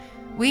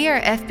We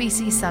are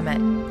FBC Summit,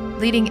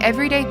 leading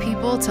everyday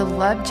people to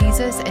love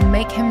Jesus and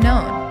make him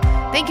known.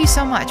 Thank you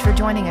so much for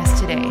joining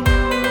us today.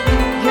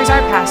 Here's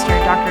our pastor,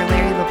 Dr.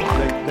 Larry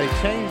LeBlanc. They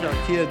changed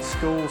our kids'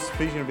 school,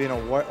 speaking of being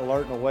alert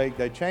and awake,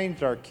 they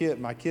changed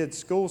my kids'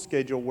 school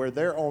schedule where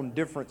they're on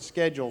different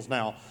schedules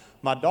now.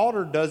 My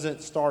daughter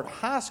doesn't start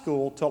high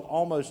school till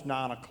almost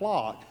 9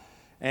 o'clock,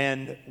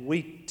 and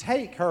we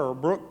take her,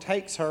 Brooke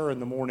takes her in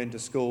the morning to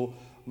school.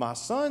 My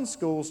son's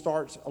school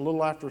starts a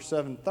little after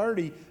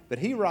 7:30, but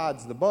he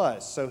rides the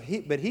bus.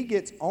 But he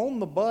gets on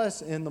the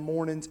bus in the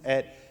mornings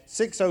at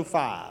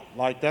 6:05.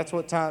 Like that's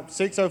what time,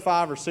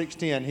 6:05 or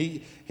 6:10.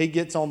 He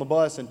gets on the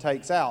bus and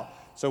takes out.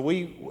 So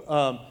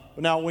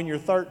now when you're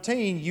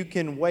 13, you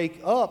can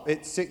wake up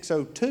at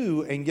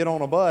 6:02 and get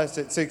on a bus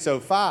at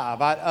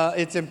 6:05.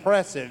 It's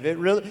impressive.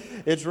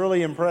 It's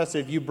really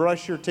impressive. You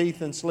brush your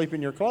teeth and sleep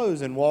in your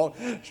clothes and walk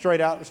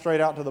straight out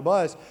to the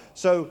bus.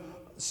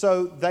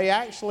 So they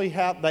actually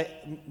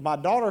my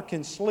daughter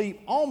can sleep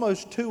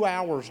almost 2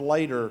 hours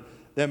later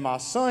than my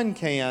son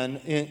can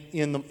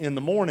in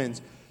the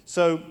mornings.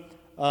 So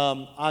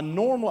I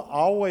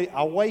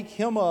wake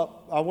him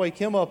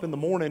up in the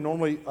morning,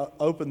 normally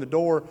open the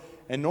door,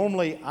 and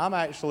normally I'm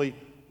actually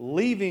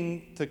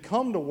leaving to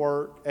come to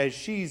work as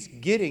she's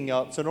getting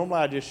up. So normally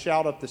I just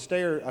shout up the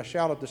stairs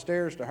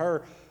to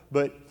her,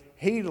 but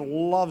he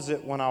loves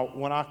it when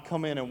I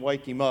come in and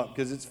wake him up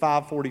because it's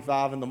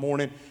 5:45 in the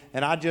morning,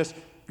 and I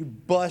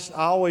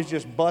always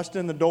just bust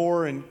in the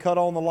door and cut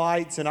on the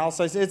lights, and I'll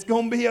say, it's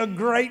going to be a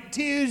great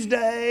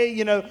Tuesday,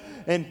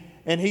 and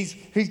he's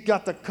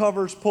got the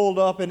covers pulled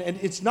up, and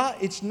it's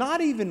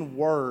not even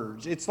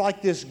words. It's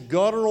like this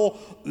guttural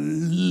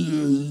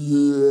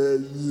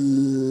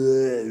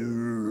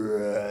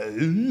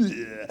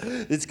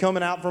it's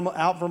coming out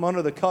from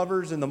under the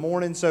covers in the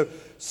morning. So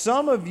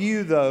some of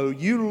you, though,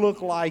 you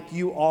look like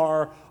you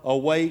are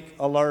awake,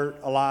 alert,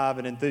 alive,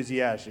 and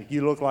enthusiastic.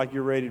 You look like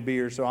you're ready to be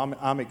here, so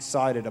I'm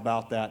excited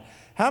about that.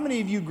 How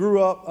many of you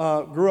grew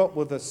up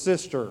with a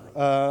sister?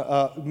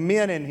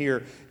 Men in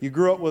here, you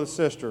grew up with a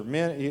sister.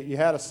 Men, you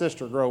had a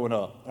sister growing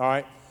up. All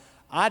right,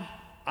 I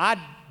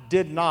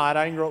did not.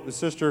 I didn't grow up with a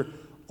sister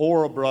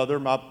or a brother.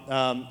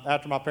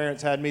 After my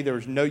parents had me, there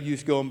was no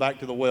use going back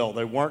to the well.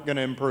 They weren't going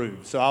to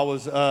improve. So I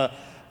was the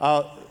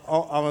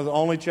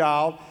only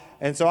child,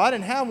 and so I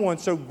didn't have one.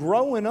 So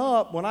growing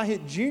up, when I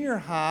hit junior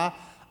high,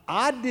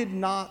 I did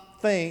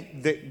not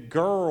think that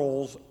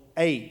girls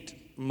ate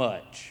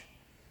much.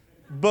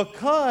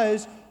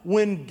 Because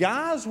when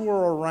guys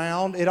were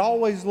around, it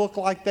always looked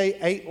like they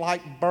ate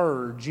like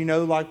birds,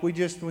 like we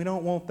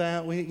don't want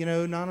that.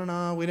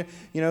 No. We don't,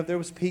 if there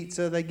was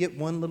pizza, they get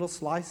one little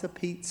slice of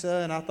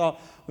pizza. And I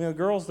thought,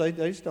 girls, they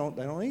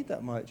don't eat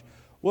that much.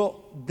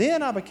 Well,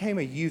 then I became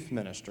a youth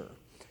minister.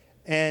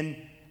 And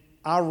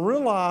I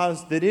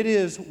realized that it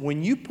is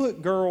when you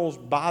put girls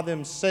by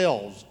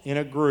themselves in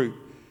a group,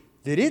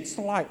 that it's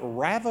like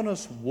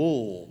ravenous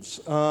wolves.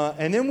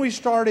 And then we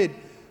started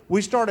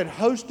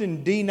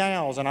hosting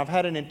D-Nows, and I've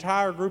had an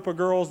entire group of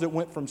girls that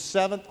went from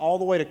 7th all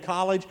the way to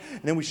college,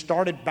 and then we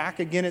started back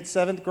again at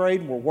 7th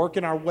grade, and we're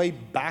working our way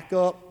back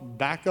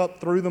up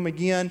through them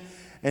again.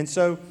 And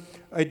so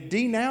at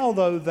D-Now,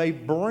 though, they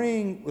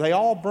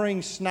all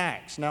bring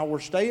snacks. Now, we're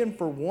staying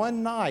for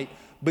one night,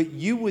 but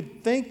you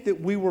would think that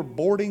we were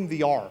boarding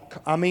the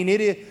ark. I mean, it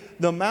is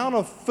the amount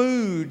of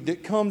food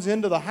that comes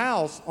into the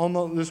house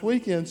on this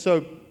weekend.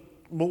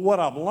 But what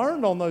I've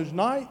learned on those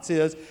nights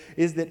is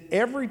that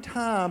every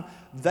time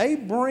they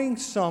bring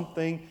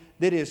something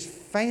that is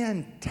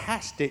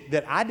fantastic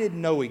that I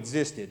didn't know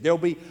existed. There'll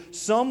be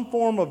some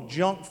form of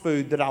junk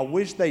food that I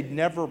wish they'd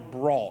never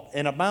brought.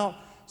 And about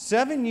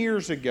 7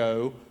 years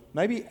ago,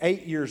 maybe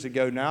 8 years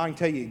ago now, I can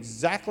tell you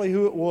exactly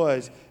who it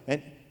was.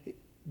 And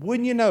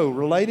wouldn't you know,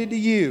 related to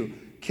you,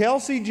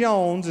 Kelsey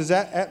Jones is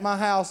at my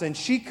house, and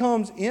she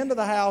comes into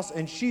the house,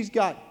 and she's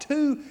got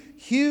 2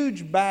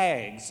 huge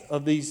bags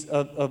of these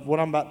of what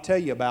I'm about to tell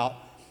you about.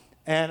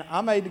 And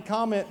I made the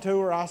comment to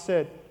her, I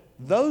said,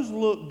 those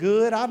look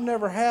good. I've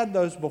never had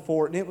those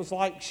before. And it was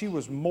like she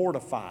was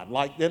mortified.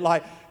 Like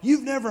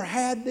you've never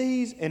had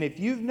these? And if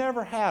you've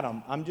never had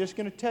them, I'm just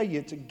going to tell you,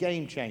 it's a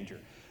game changer.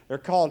 They're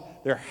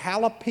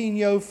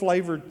jalapeno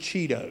flavored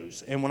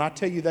Cheetos. And when I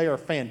tell you they are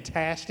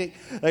fantastic,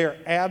 they are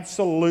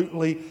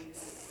absolutely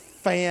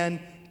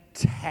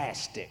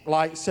fantastic.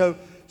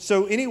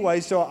 So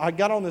anyway, I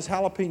got on this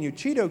jalapeno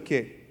Cheeto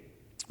kick.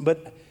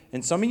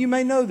 And some of you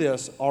may know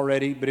this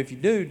already, but if you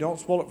do, don't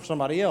spoil it for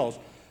somebody else.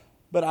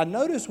 But I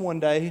noticed one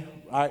day,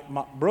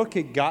 Brooke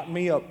had got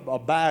me a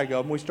bag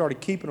of them. We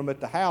started keeping them at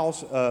the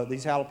house,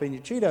 these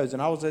jalapeno Cheetos.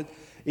 And I was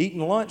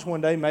eating lunch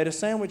one day, made a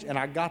sandwich, and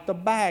I got the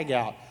bag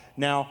out.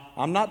 Now,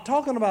 I'm not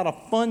talking about a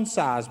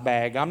fun-size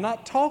bag. I'm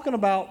not talking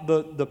about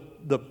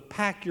the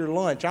pack your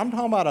lunch. I'm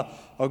talking about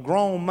a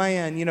grown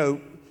man,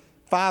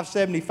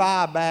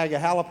 $5.75 bag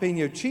of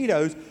jalapeno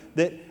Cheetos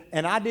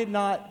and I did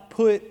not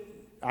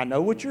I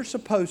know what you're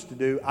supposed to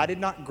do. I did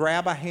not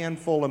grab a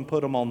handful and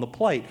put them on the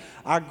plate.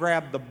 I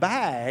grabbed the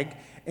bag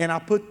and I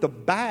put the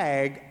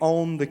bag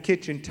on the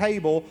kitchen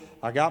table.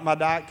 I got my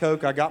Diet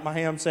Coke, I got my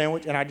ham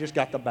sandwich, and I just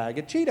got the bag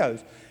of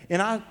Cheetos.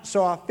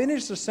 So I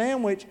finished the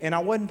sandwich, and I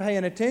wasn't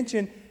paying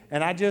attention,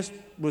 and I just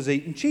was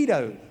eating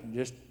Cheetos,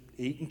 just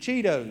eating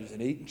Cheetos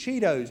and eating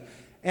Cheetos.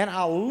 And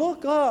I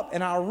look up,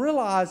 and I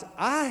realize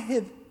I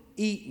have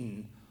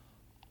eaten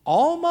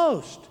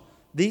almost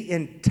the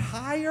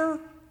entire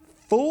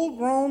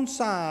full-grown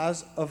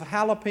size of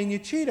jalapeno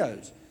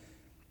Cheetos.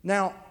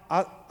 Now,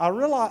 I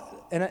realized,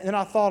 and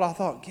I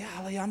thought,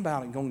 golly, I'm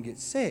about going to get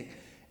sick.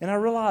 And I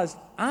realized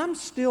I'm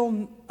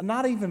still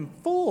not even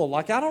full.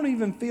 Like, I don't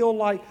even feel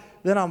like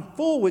that I'm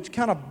full, which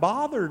kind of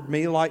bothered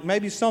me. Like,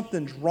 maybe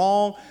something's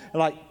wrong,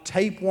 like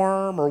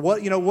tapeworm or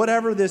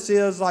whatever this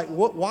is. Like,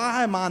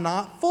 why am I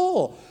not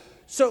full?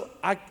 So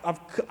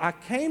I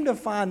came to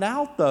find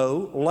out,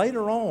 though,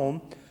 later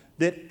on,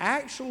 that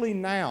actually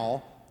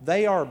now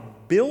they are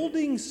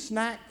building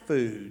snack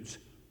foods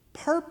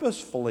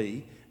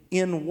purposefully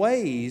in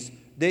ways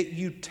that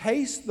you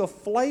taste the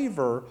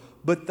flavor,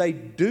 but they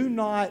do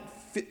not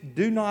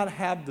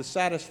have the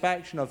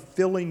satisfaction of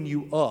filling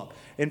you up.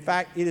 In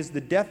fact, it is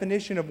the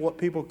definition of what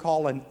people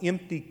call an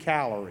empty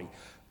calorie.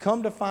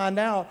 Come to find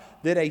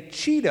out that a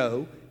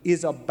Cheeto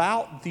is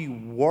about the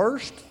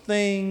worst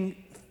thing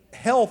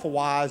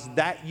health-wise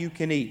that you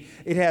can eat.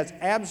 It has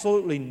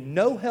absolutely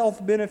no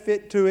health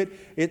benefit to it.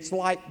 It's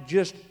like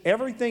just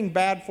everything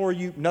bad for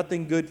you,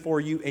 nothing good for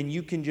you, and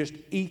you can just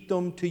eat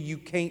them till you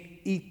can't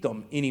eat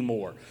them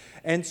anymore.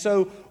 And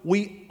so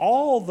we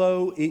all,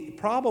 though,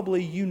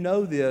 probably you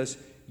know this,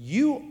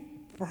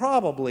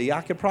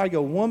 I could probably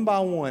go one by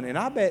one, and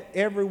I bet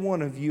every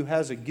one of you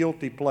has a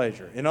guilty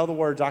pleasure. In other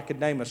words, I could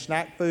name a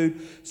snack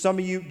food. Some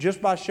of you,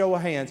 just by show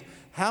of hands,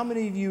 how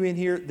many of you in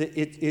here,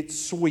 it's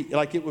sweet,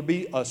 like it would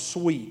be a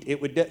sweet.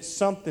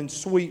 Something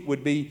sweet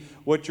would be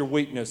what your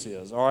weakness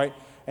is, all right?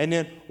 And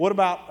then what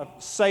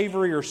about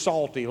savory or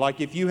salty?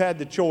 Like if you had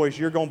the choice,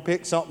 you're going to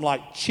pick something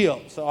like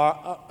chips,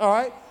 all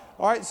right?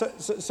 All right,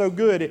 so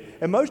good.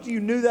 And most of you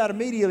knew that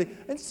immediately.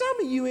 And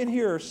some of you in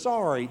here are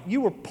sorry. You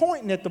were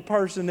pointing at the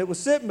person that was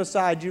sitting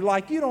beside you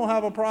like you don't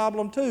have a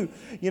problem too.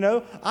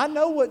 I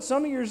know what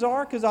some of yours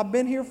are because I've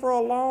been here for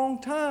a long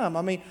time.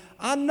 I mean,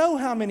 I know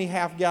how many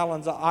half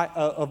gallons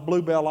of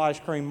Bluebell ice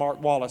cream Mark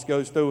Wallace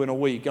goes through in a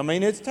week. I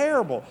mean, it's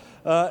terrible.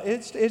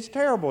 It's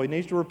terrible. He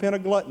needs to repent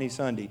of gluttony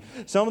Sunday.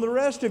 Some of the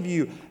rest of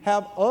you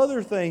have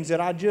other things that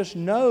I just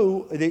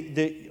know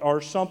that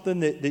are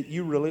something that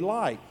you really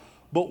like.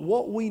 But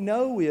what we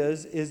know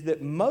is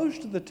that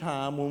most of the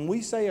time when we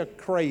say a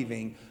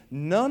craving,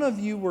 none of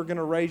you were going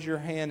to raise your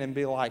hand and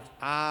be like,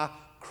 I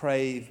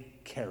crave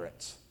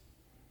carrots.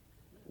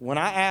 When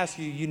I ask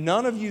you,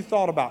 none of you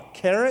thought about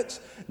carrots,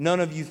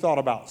 none of you thought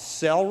about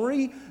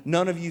celery,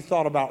 none of you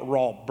thought about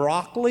raw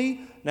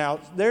broccoli. Now,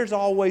 there's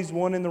always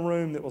one in the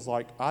room that was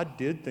like, I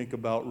did think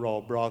about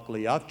raw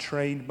broccoli. I've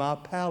trained my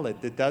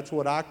palate that's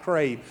what I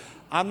crave.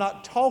 I'm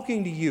not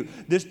talking to you.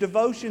 This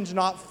devotion's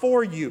not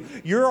for you.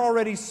 You're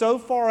already so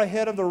far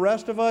ahead of the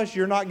rest of us,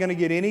 you're not going to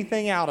get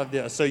anything out of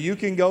this. So you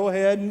can go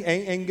ahead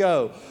and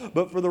go.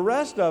 But for the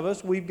rest of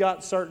us, we've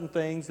got certain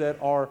things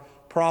that are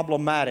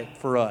problematic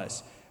for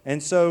us.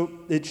 And so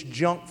it's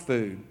junk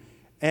food.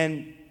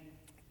 And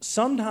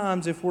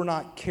sometimes if we're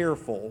not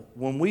careful,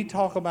 when we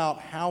talk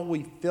about how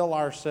we fill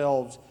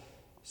ourselves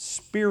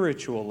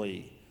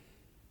spiritually,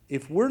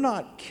 if we're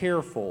not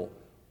careful,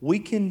 we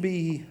can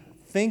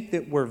think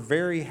that we're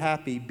very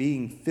happy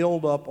being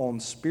filled up on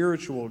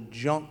spiritual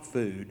junk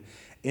food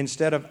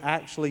instead of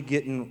actually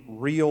getting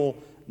real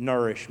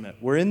nourishment.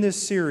 We're in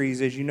this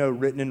series, as you know,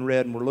 Written in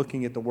Red, and we're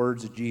looking at the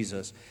words of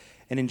Jesus.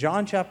 And in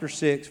John chapter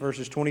 6,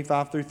 verses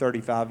 25 through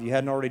 35, if you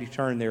hadn't already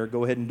turned there,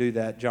 go ahead and do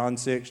that. John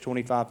 6,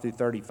 25 through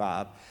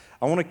 35.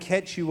 I want to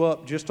catch you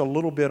up just a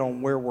little bit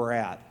on where we're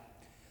at.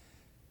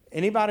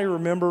 Anybody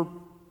remember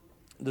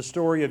the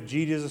story of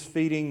Jesus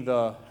feeding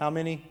the how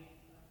many?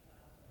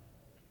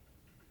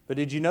 But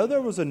did you know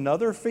there was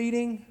another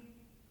feeding?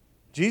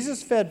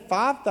 Jesus fed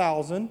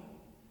 5,000,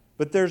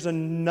 but there's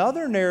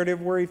another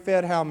narrative where he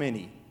fed how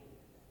many?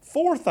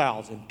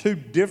 4,000, two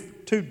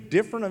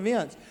different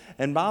events.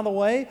 And by the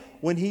way,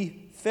 when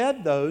he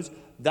fed those,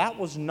 that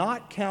was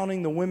not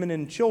counting the women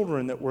and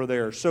children that were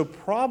there. So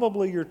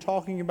probably you're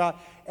talking about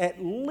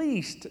at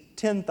least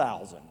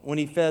 10,000 when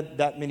he fed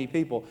that many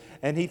people.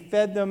 And he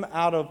fed them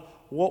out of,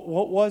 what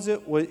was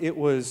it? It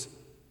was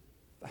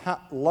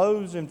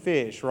loaves and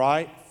fish,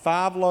 right?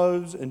 5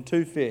 loaves and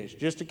 2 fish,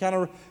 just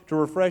to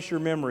refresh your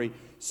memory.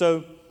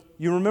 So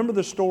you remember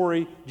the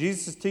story,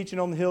 Jesus is teaching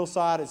on the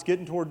hillside, it's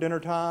getting toward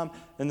dinner time,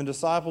 and the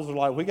disciples are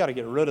like, we got to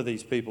get rid of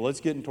these people. It's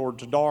getting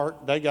towards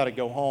dark. They got to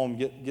go home,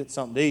 get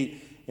something to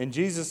eat. And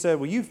Jesus said,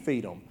 well, you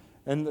feed them.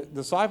 And the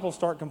disciples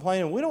start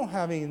complaining, we don't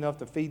have enough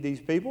to feed these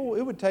people.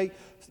 It'd take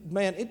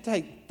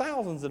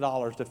thousands of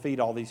dollars to feed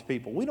all these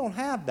people. We don't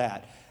have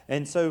that.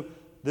 And so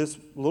this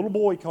little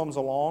boy comes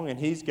along, and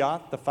he's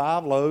got the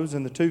 5 loaves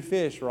and the 2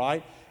 fish,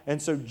 right?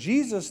 And so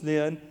Jesus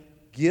then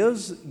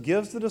gives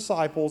the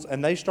disciples,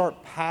 and they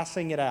start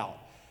passing it out.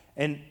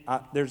 And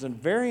there's a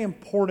very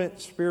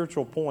important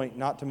spiritual point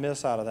not to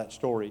miss out of that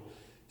story.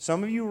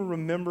 Some of you will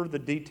remember the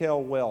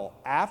detail well.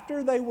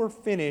 After they were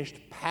finished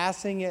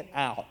passing it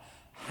out,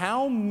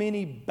 how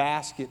many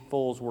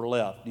basketfuls were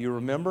left? Do you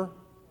remember?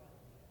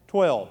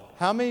 12.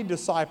 How many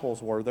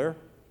disciples were there?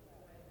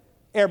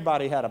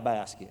 Everybody had a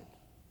basket.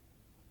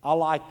 I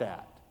like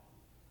that.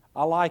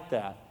 I like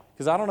that.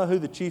 Because I don't know who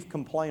the chief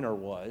complainer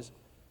was,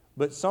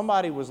 but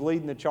somebody was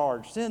leading the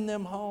charge. Send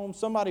them home.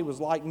 Somebody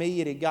was like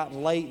me. It had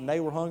gotten late and they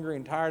were hungry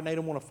and tired and they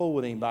didn't want to fool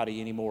with anybody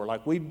anymore.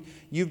 Like,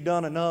 you've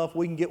done enough.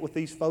 We can get with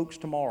these folks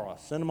tomorrow.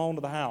 Send them on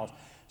to the house.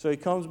 So he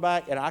comes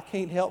back, and I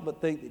can't help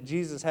but think that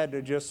Jesus had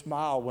to just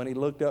smile when he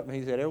looked up and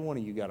he said, every one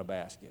of you got a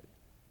basket.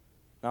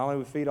 Not only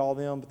we feed all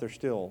them, but there's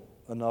still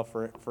enough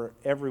for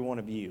every one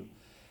of you.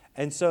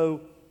 And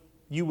so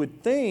you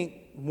would think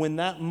when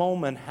that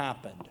moment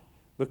happened,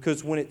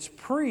 because when it's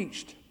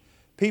preached,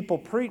 people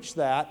preach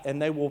that,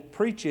 and they will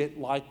preach it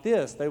like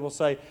this. They will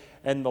say,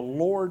 and the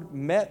Lord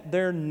met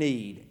their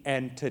need,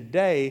 and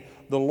today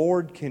the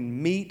Lord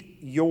can meet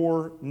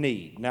your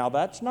need. Now,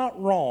 that's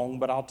not wrong,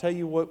 but I'll tell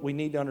you what we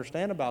need to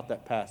understand about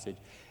that passage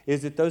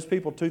is that those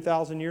people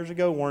 2,000 years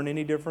ago weren't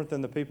any different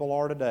than the people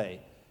are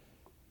today.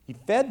 He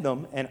fed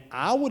them, and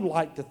I would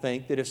like to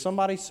think that if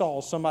somebody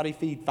saw somebody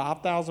feed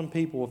 5,000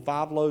 people with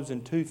 5 loaves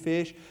and 2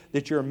 fish,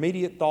 that your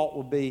immediate thought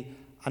would be,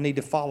 I need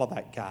to follow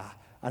that guy.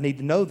 I need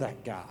to know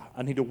that guy.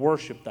 I need to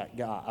worship that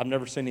guy. I've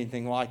never seen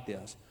anything like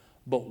this.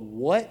 But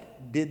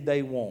what did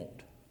they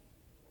want?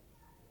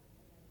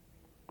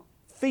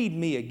 Feed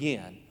me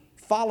again.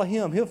 Follow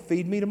him. He'll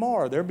feed me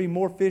tomorrow. There'll be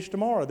more fish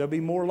tomorrow. There'll be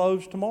more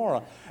loaves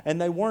tomorrow.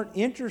 And they weren't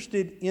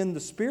interested in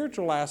the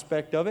spiritual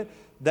aspect of it.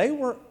 They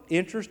were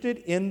interested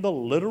in the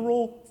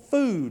literal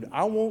food.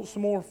 I want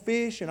some more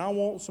fish and I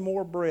want some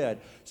more bread.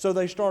 So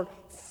they start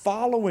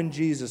following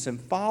Jesus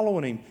and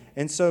following him.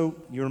 And so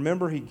you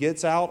remember he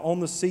gets out on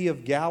the Sea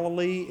of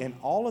Galilee, and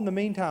all in the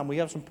meantime we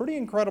have some pretty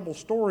incredible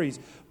stories,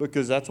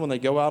 because that's when they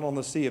go out on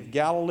the Sea of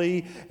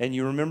Galilee, and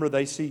you remember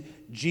they see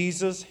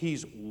Jesus.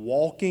 He's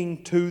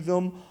walking to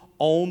them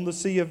on the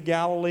Sea of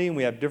Galilee, and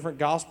we have different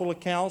gospel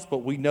accounts,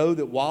 but we know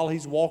that while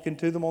he's walking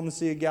to them on the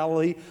Sea of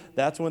Galilee,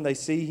 that's when they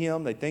see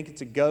him. They think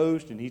it's a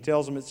ghost, and he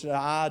tells them, it's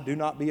I, do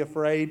not be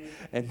afraid.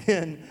 And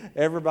then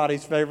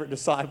everybody's favorite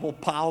disciple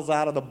piles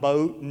out of the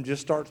boat and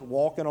just starts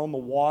walking on the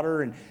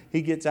water, and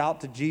he gets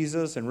out to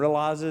Jesus and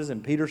realizes,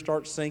 and Peter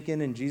starts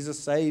sinking, and Jesus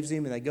saves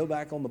him, and they go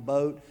back on the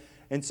boat.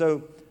 And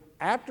so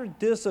after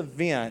this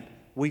event,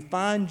 we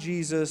find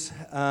Jesus,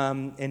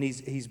 and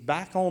he's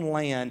back on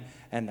land,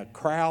 and the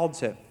crowds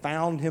have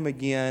found him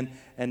again,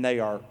 and they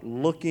are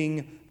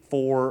looking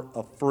for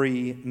a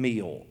free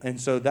meal.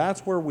 And so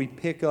that's where we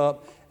pick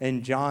up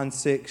in John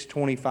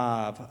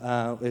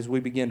 6:25 as we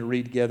begin to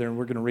read together, and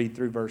we're going to read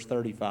through verse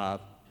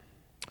 35.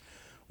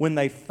 When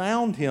they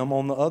found him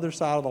on the other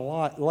side of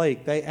the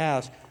lake, they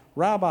asked,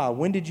 Rabbi,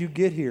 when did you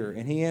get here?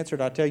 And he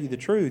answered, I tell you the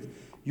truth,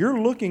 you're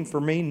looking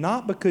for me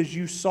not because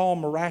you saw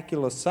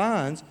miraculous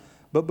signs,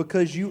 but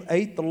because you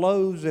ate the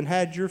loaves and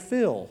had your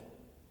fill.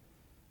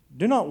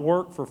 Do not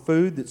work for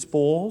food that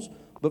spoils,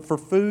 but for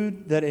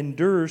food that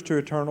endures to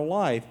eternal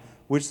life,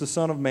 which the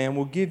Son of Man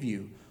will give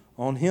you.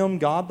 On him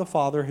God the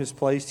Father has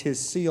placed his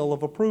seal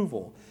of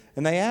approval.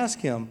 And they ask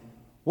him,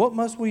 what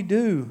must we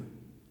do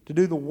to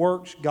do the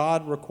works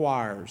God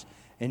requires?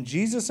 And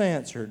Jesus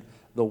answered,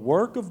 the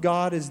work of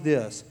God is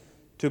this,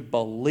 to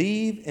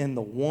believe in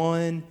the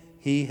one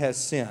he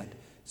has sent.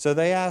 So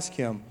they ask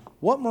him,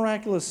 what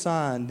miraculous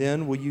sign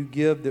then will you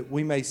give that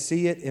we may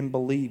see it and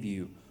believe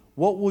you?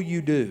 What will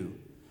you do?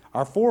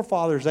 Our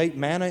forefathers ate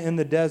manna in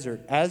the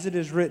desert. As it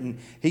is written,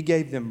 he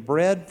gave them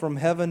bread from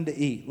heaven to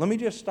eat. Let me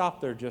just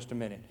stop there just a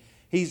minute.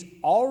 He's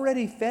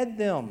already fed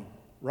them,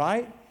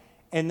 right?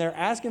 And they're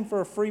asking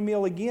for a free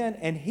meal again,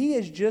 and he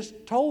has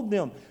just told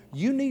them,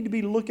 you need to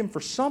be looking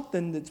for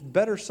something that's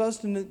better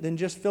sustenance than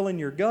just filling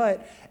your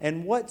gut.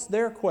 And what's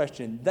their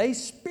question? They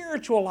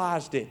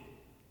spiritualized it.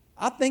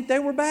 I think they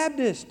were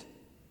Baptist.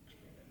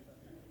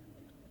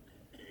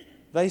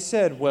 They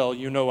said, well,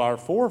 you know, our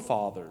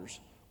forefathers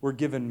were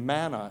given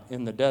manna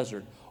in the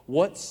desert.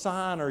 What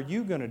sign are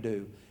you going to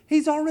do?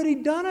 He's already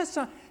done a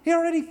sign. He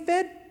already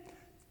fed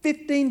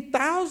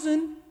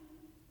 15,000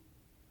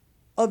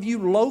 of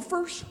you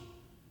loafers.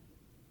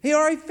 He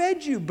already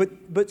fed you.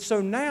 But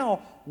so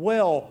now,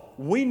 well,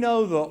 we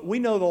know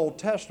the Old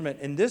Testament,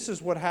 and this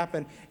is what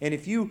happened. And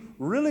if you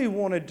really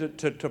wanted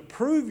to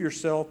prove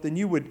yourself, then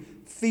you would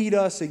feed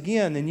us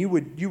again, and you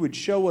would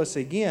show us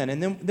again.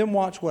 And then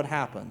watch what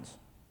happens.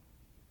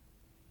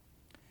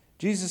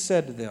 Jesus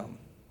said to them,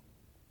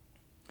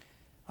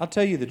 I'll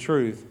tell you the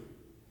truth.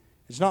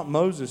 It's not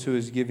Moses who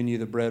has given you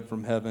the bread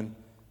from heaven,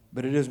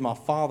 but it is my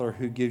Father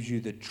who gives you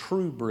the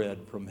true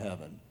bread from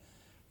heaven.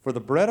 For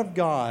the bread of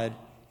God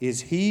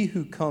is he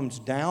who comes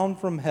down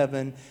from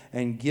heaven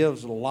and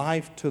gives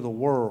life to the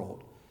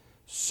world.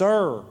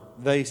 Sir,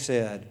 they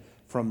said,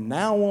 from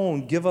now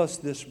on give us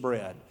this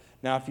bread.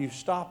 Now if you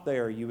stop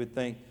there, you would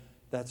think,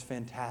 that's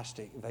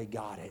fantastic. They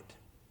got it.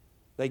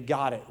 They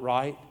got it,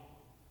 right?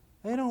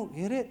 They don't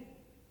get it.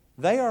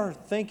 They are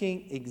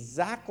thinking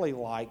exactly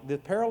like the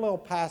parallel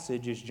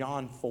passage is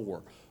John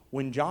 4.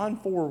 When John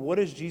 4, what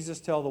does Jesus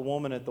tell the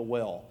woman at the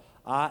well?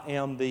 I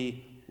am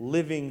the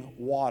living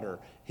water.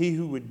 He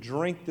who would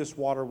drink this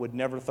water would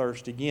never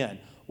thirst again.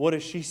 What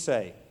does she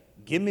say?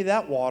 Give me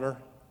that water.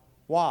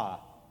 Why?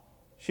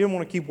 She didn't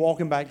want to keep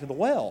walking back to the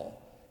well.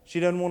 She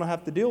doesn't want to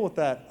have to deal with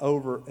that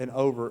over and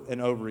over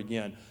and over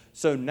again.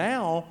 So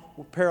now,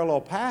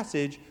 parallel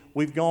passage,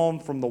 we've gone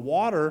from the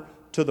water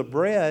to the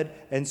bread.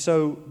 And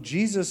so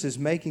Jesus is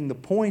making the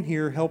point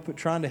here,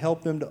 trying to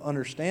help them to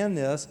understand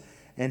this.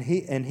 And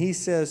he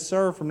says,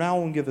 sir, from now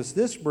on give us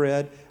this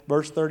bread.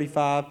 Verse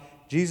 35,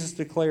 Jesus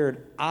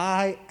declared,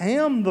 I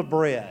am the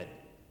bread.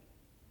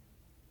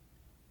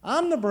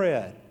 I'm the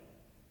bread.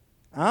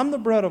 I'm the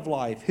bread of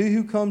life. He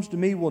who comes to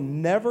me will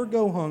never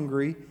go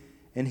hungry,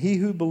 and he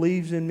who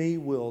believes in me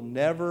will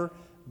never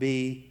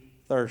be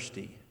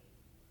thirsty.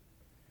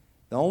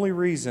 The only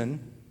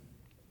reason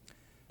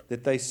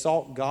that they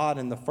sought God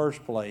in the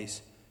first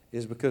place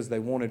is because they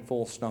wanted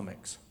full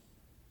stomachs.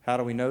 How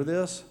do we know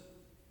this?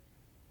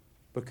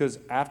 Because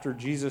after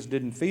Jesus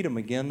didn't feed them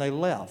again, they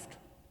left.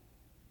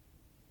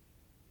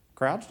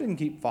 Crowds didn't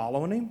keep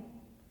following him.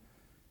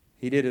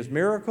 He did his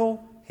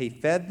miracle. He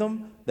fed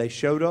them. They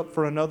showed up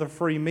for another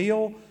free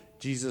meal.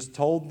 Jesus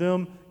told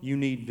them, you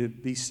need to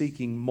be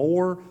seeking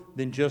more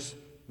than just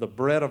the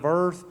bread of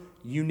earth.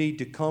 You need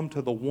to come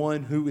to the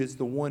one who is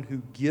the one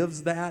who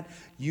gives that.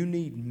 You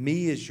need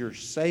me as your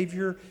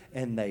Savior.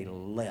 And they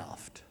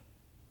left.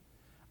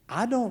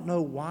 I don't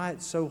know why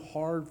it's so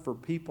hard for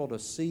people to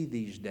see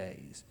these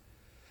days.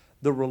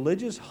 The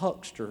religious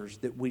hucksters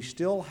that we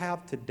still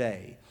have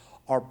today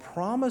are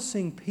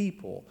promising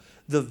people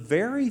the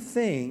very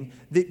thing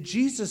that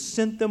Jesus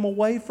sent them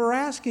away for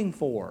asking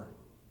for.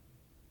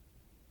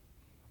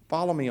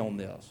 Follow me on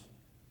this.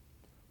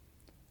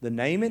 The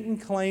name it and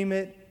claim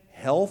it,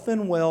 health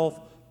and wealth,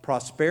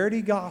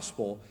 prosperity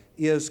gospel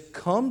is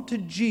come to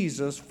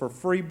Jesus for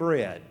free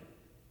bread.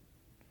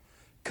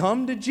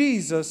 Come to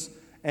Jesus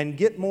and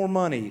get more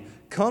money.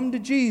 Come to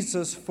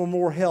Jesus for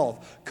more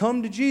health.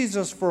 Come to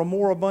Jesus for a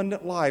more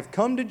abundant life.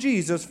 Come to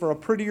Jesus for a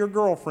prettier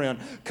girlfriend.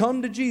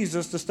 Come to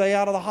Jesus to stay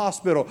out of the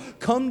hospital.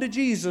 Come to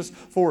Jesus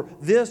for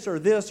this or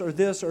this or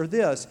this or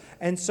this.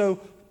 And so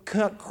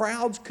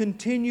crowds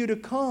continue to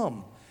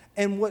come.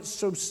 And what's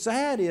so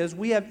sad is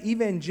we have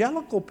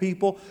evangelical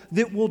people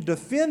that will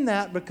defend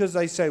that because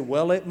they say,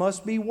 well, it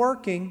must be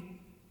working.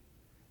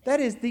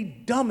 That is the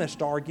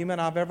dumbest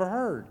argument I've ever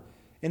heard.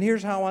 And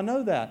here's how I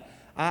know that.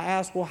 I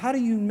asked, well, how do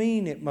you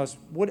mean it must,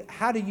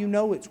 how do you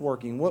know it's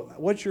working?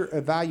 What's your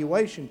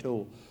evaluation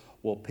tool?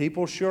 Well,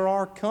 people sure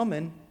are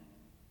coming.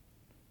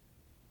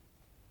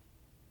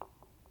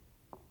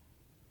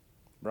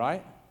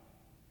 Right?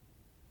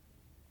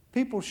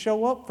 People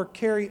show up for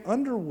Carrie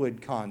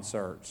Underwood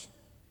concerts.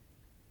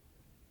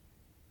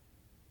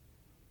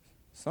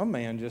 Some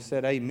man just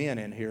said amen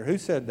in here. Who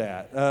said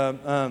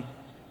that?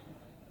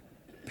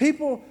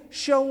 People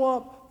show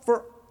up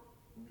for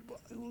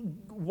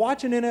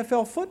watch an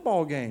NFL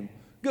football game.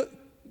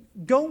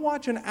 Go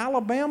watch an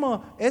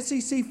Alabama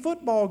SEC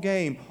football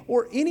game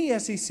or any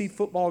SEC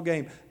football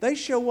game. They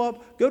show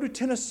up, go to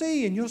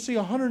Tennessee, and you'll see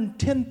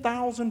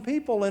 110,000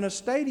 people in a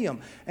stadium.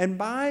 And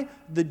by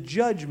the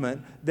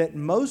judgment that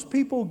most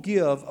people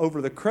give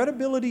over the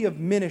credibility of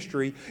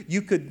ministry,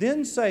 you could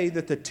then say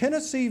that the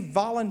Tennessee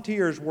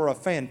Volunteers were a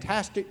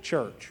fantastic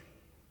church.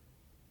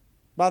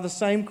 By the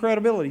same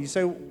credibility. You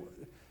say,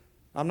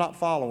 I'm not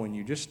following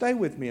you. Just stay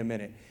with me a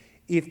minute.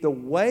 If the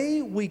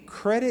way we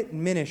credit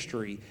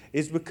ministry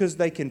is because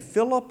they can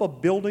fill up a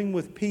building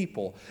with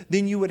people,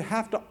 then you would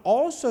have to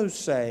also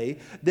say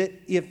that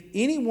if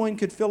anyone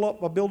could fill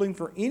up a building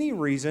for any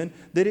reason,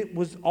 that it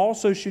was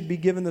also should be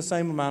given the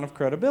same amount of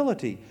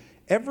credibility.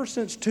 Ever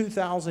since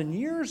 2,000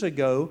 years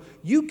ago,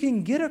 you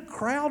can get a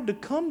crowd to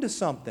come to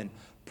something.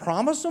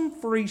 Promise them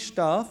free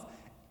stuff,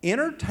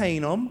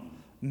 entertain them,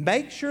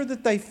 make sure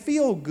that they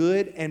feel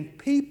good, and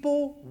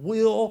people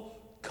will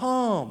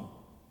come.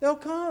 They'll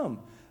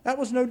come. That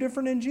was no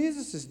different in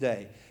Jesus'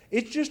 day.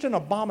 It's just an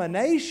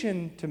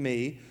abomination to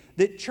me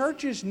that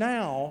churches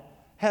now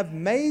have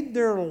made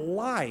their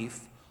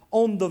life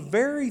on the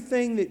very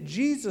thing that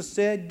Jesus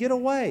said, get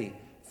away.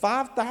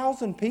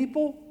 5,000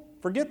 people?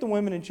 Forget the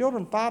women and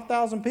children.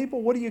 5,000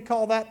 people? What do you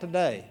call that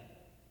today?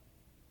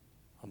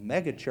 A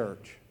mega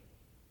church.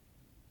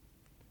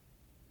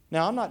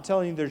 Now, I'm not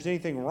telling you there's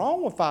anything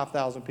wrong with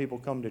 5,000 people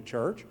come to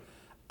church.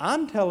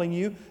 I'm telling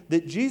you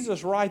that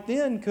Jesus right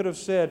then could have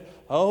said,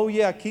 oh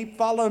yeah, keep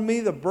following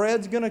me, the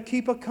bread's going to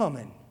keep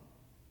a-coming.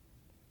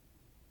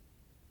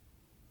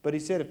 But he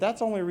said, if that's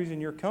the only reason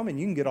you're coming,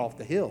 you can get off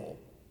the hill.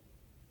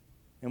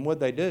 And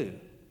what'd they do?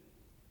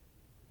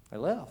 They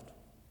left.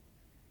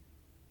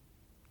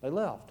 They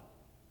left.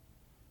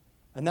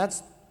 And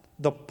that's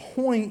the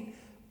point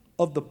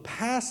of the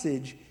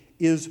passage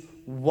is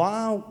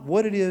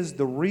what it is,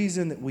 the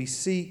reason that we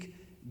seek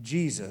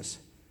Jesus.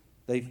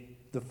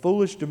 The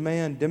foolish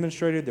demand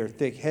demonstrated their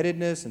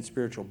thick-headedness and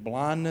spiritual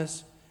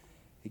blindness.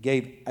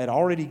 It had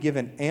already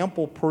given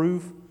ample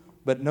proof,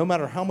 but no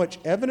matter how much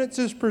evidence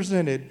is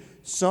presented,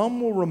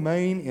 some will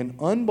remain in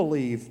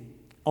unbelief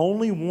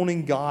only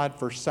wanting God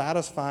for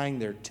satisfying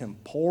their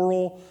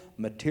temporal,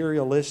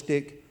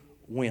 materialistic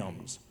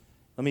whims.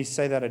 Let me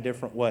say that a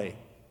different way.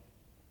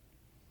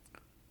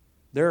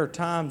 There are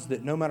times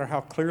that no matter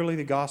how clearly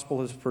the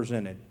gospel is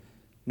presented,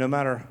 no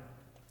matter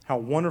how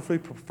wonderfully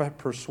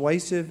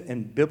persuasive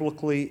and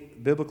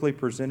biblically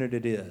presented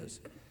it is,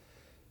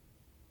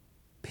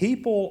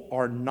 people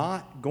are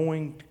not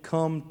going to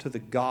come to the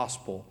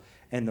gospel.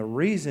 And the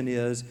reason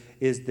is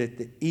that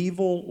the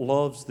evil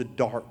loves the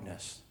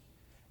darkness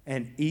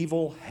and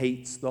evil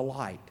hates the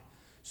light.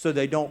 So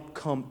they don't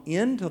come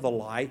into the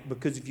light,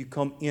 because if you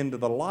come into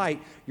the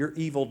light, your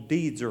evil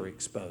deeds are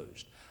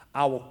exposed.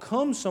 I will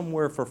come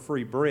somewhere for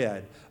free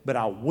bread, but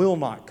I will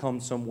not come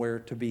somewhere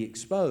to be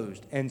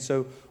exposed. And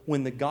so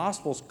when the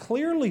gospel's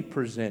clearly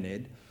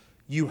presented,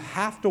 you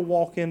have to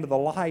walk into the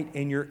light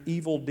and your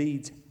evil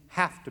deeds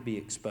have to be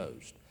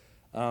exposed.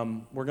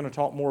 We're going to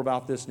talk more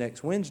about this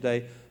next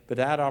Wednesday, but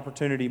I had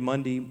opportunity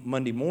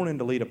Monday morning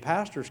to lead a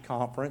pastor's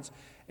conference,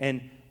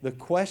 and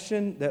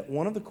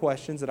one of the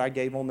questions that I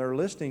gave on their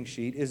listening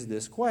sheet is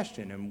this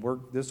question, and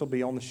this will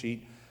be on the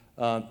sheet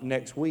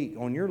next week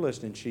on your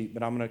listening sheet,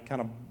 but I'm going to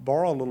kind of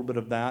borrow a little bit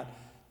of that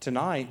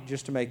tonight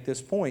just to make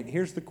this point.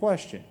 Here's the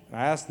question.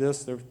 I asked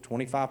this, there were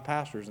 25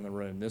 pastors in the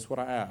room. This is what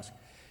I asked.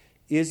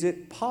 Is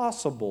it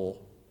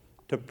possible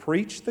to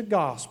preach the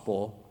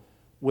gospel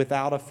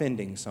without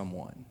offending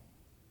someone?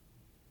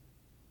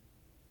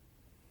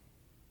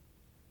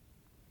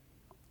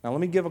 Now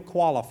let me give a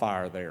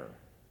qualifier there.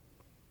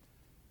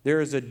 There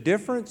is a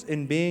difference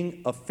in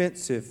being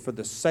offensive for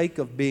the sake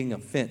of being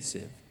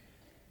offensive.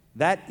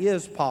 That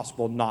is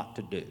possible not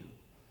to do.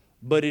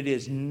 But it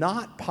is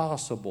not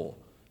possible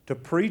to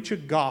preach a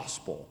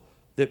gospel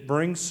that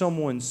brings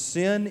someone's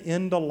sin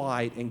into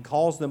light and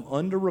calls them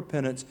unto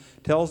repentance,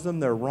 tells them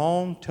they're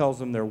wrong, tells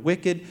them they're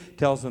wicked,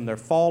 tells them they're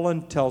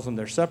fallen, tells them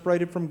they're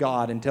separated from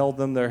God, and tells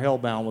them they're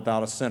hellbound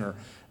without a sinner,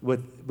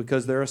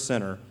 because they're a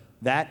sinner.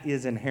 That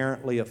is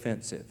inherently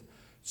offensive.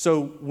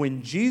 So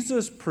when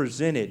Jesus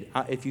presented,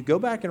 if you go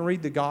back and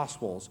read the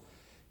Gospels,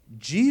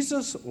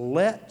 Jesus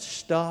let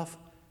stuff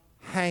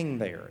hang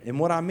there. And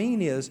what I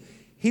mean is,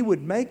 he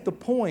would make the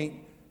point,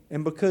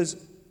 and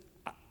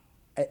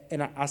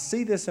I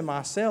see this in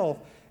myself,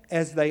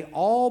 as they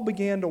all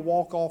began to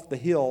walk off the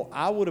hill,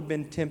 I would have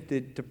been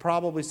tempted to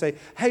probably say,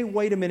 hey,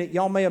 wait a minute,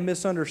 y'all may have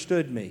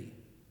misunderstood me.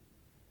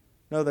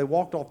 No, they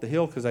walked off the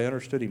hill because they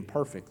understood him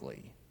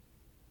perfectly.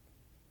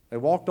 They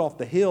walked off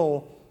the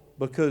hill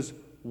because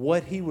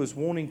what he was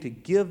wanting to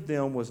give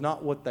them was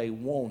not what they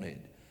wanted.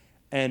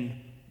 And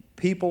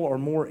people are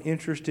more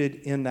interested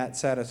in that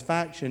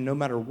satisfaction no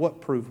matter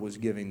what proof was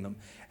giving them.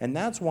 And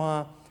that's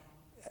why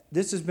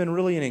this has been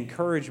really an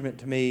encouragement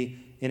to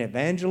me in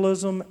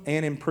evangelism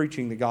and in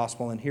preaching the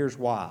gospel, and here's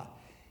why.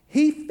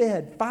 He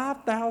fed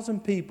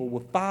 5,000 people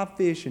with 5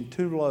 fish and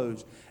 2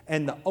 loaves,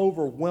 and the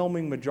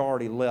overwhelming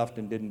majority left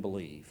and didn't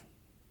believe.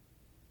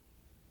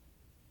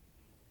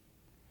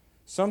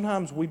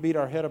 Sometimes we beat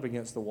our head up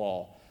against the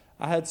wall.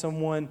 I had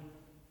someone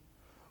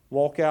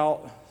walk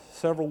out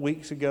several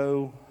weeks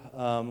ago.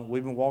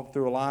 We've been walking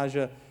through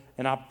Elijah,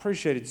 and I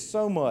appreciated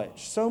so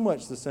much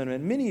the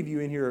sentiment. Many of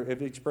you in here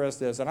have expressed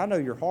this, and I know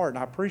your heart, and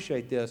I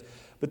appreciate this,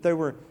 but they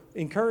were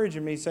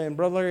encouraging me, saying,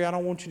 Brother Larry, I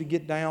don't want you to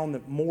get down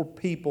that more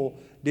people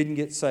didn't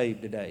get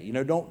saved today. You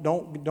know,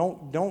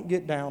 don't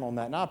get down on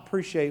that. And I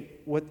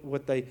appreciate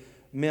what they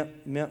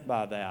meant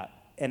by that.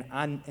 And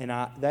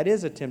I that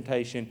is a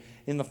temptation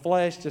in the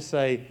flesh to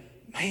say,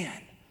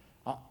 man,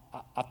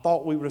 I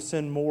thought we would have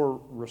seen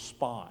more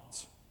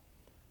response.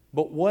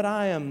 But what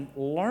I am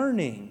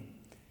learning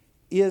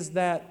is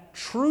that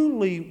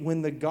truly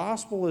when the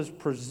gospel is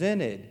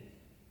presented,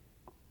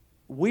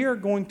 we are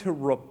going to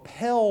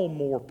repel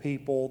more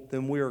people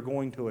than we are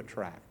going to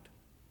attract.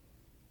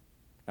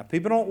 Now,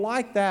 people don't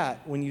like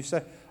that when you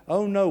say,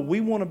 oh no,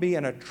 we want to be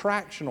an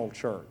attractional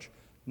church.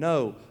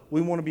 No,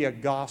 we want to be a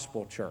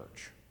gospel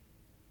church.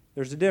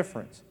 There's a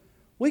difference.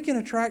 We can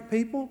attract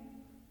people.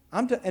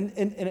 And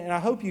I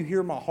hope you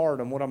hear my heart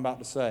on what I'm about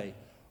to say.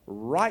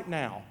 Right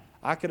now,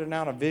 I could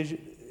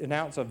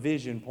announce a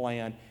vision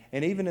plan,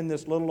 and even in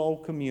this little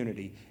old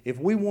community, if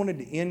we wanted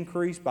to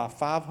increase by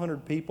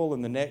 500 people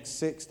in the next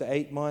 6 to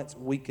 8 months,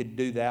 we could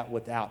do that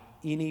without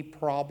any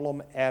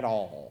problem at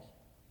all.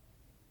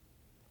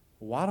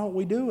 Why don't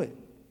we do it?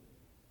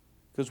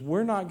 Because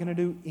we're not going to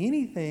do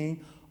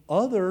anything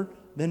other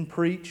than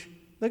preach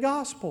the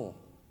gospel.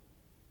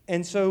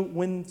 And so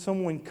when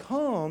someone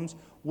comes,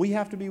 we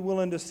have to be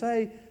willing to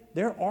say,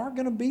 there are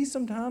going to be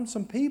sometimes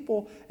some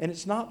people, and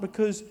it's not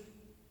because,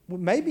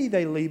 maybe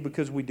they leave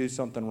because we do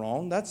something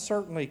wrong. That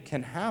certainly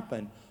can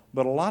happen.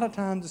 But a lot of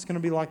times it's going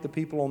to be like the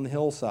people on the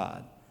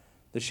hillside.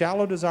 The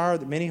shallow desire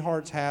that many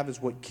hearts have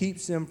is what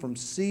keeps them from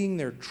seeing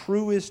their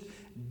truest,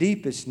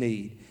 deepest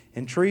need.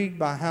 Intrigued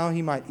by how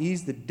he might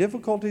ease the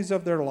difficulties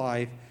of their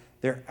life,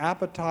 their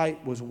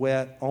appetite was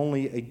whet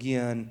only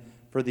again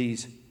for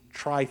these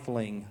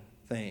trifling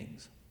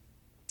things.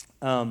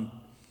 And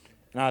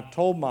I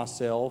told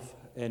myself,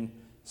 and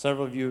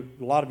a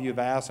lot of you have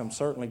asked, I'm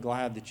certainly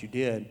glad that you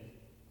did,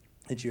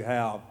 that you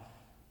have.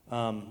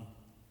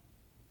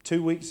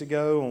 2 weeks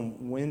ago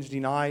on Wednesday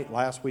night,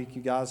 last week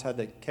you guys had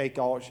the cake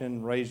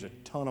auction, raised a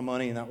ton of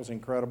money, and that was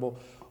incredible.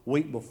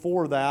 Week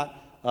before that,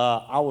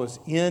 I was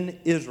in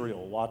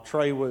Israel while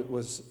Trey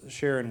was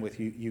sharing with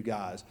you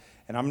guys.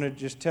 And I'm going to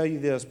just tell you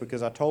this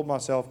because I told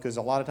myself, because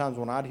a lot of times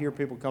when I'd hear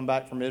people come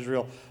back from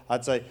Israel,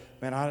 I'd say,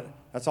 man,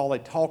 that's all they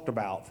talked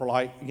about for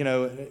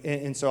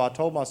and so I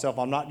told myself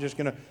I'm not just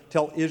going to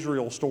tell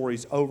Israel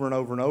stories over and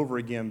over and over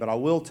again, but I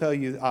will tell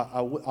you,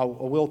 I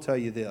will tell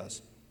you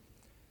this.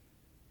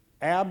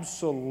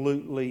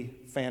 Absolutely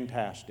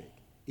fantastic.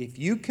 If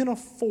you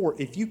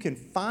can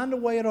find a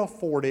way to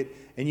afford it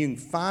and you can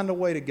find a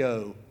way to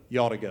go, you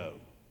ought to go.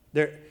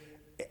 They're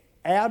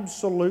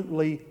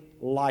absolutely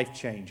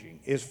life-changing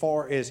as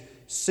far as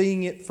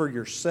seeing it for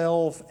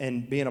yourself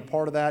and being a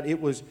part of that. It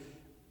was,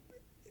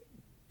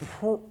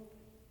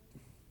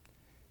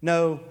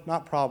 no,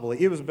 not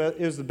probably. It was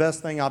the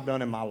best thing I've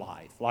done in my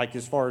life. Like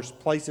as far as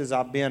places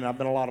I've been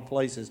a lot of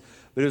places,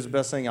 but it was the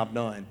best thing I've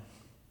done.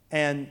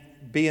 And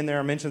being there,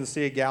 I mentioned the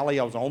Sea of Galilee.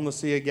 I was on the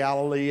Sea of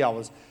Galilee. I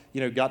was,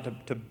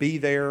 got to be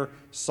there,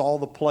 saw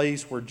the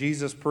place where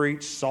Jesus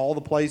preached, saw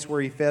the place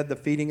where he fed the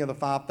feeding of the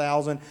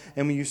 5,000.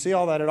 And when you see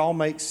all that, it all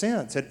makes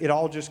sense. It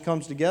all just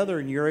comes together,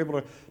 and you're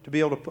able to be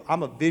able to.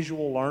 I'm a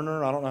visual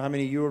learner. I don't know how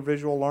many of you are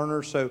visual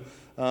learners. So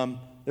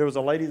there was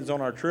a lady that was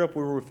on our trip.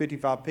 We were with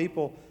 55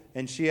 people,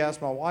 and she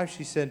asked my wife,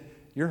 she said,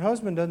 your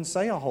husband doesn't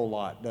say a whole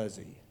lot, does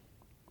he?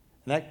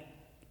 And that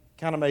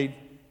kind of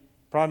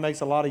probably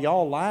makes a lot of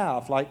y'all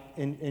laugh.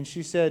 And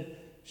she said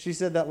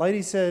that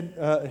lady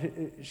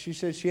said, she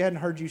said she hadn't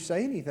heard you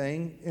say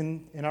anything.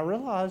 And I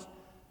realized,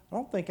 I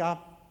don't think I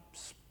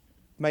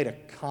made a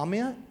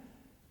comment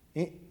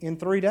in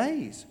 3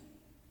 days.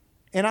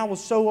 And I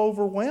was so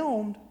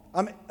overwhelmed.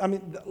 I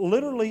mean,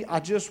 literally,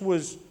 I just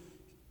was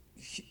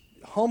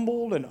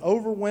humbled and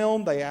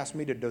overwhelmed. They asked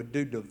me to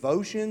do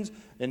devotions.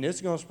 And this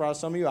is going to surprise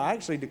some of you. I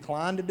actually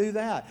declined to do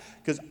that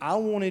because I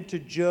wanted to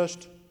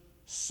just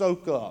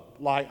soak up.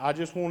 Like I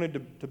just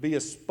wanted to be a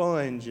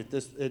sponge at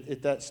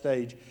that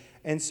stage.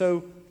 And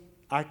so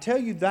I tell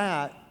you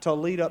that to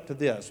lead up to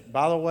this.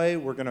 By the way,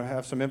 we're going to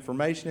have some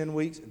information in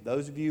weeks.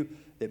 Those of you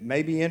that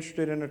may be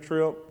interested in a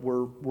trip,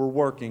 we're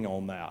working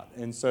on that.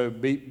 And so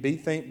be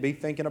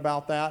thinking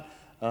about that.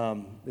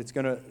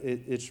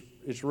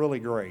 It's really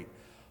great.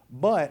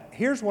 But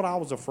here's what I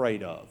was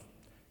afraid of.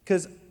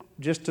 Because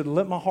just to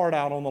let my heart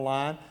out on the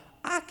line,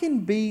 I can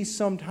be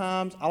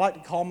sometimes, I like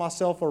to call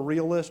myself a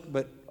realist,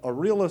 but a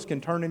realist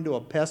can turn into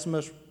a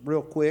pessimist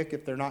real quick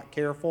if they're not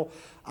careful.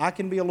 I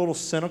can be a little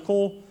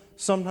cynical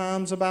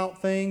sometimes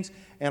about things,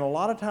 and a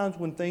lot of times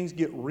when things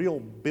get real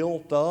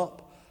built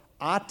up,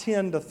 I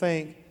tend to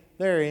think,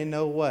 there ain't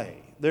no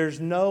way. There's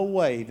no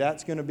way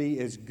that's going to be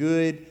as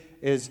good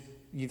as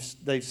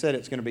they've said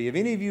it's going to be. Have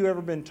any of you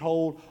ever been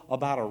told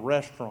about a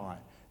restaurant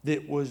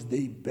that was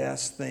the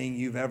best thing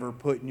you've ever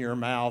put in your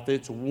mouth?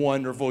 It's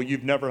wonderful.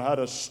 You've never had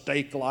a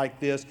steak like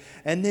this.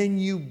 And then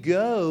you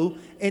go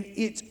and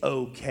it's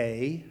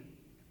okay.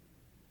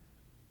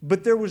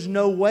 But there was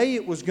no way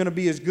it was going to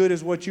be as good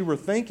as what you were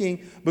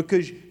thinking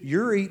because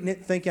you're eating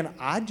it thinking,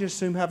 I'd just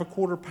assume have a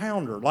quarter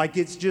pounder. Like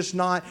it's just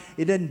not,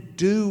 it doesn't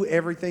do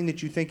everything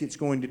that you think it's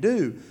going to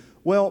do.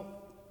 Well,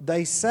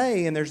 they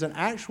say, and there's an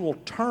actual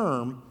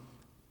term,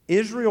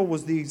 Israel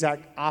was the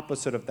exact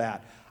opposite of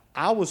that.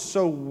 I was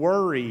so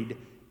worried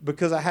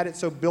because I had it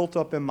so built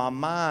up in my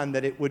mind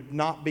that it would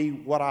not be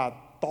what I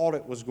thought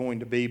it was going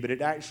to be, but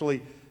it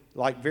actually,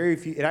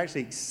 it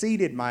actually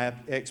exceeded my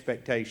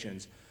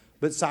expectations.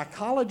 But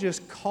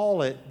psychologists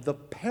call it the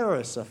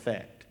Paris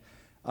effect.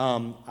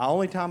 The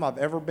only time I've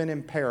ever been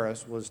in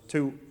Paris was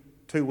two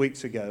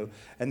weeks ago,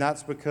 and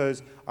that's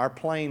because our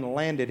plane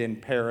landed in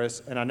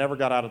Paris, and I never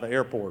got out of the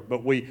airport.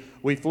 But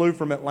we flew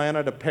from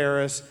Atlanta to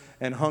Paris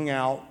and hung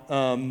out,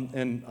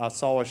 and I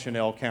saw a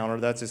Chanel counter.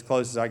 That's as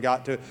close as I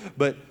got to.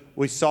 But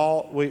we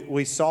saw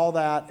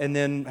that, and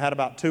then had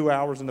about 2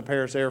 hours in the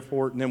Paris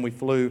airport, and then we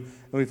flew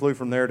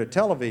from there to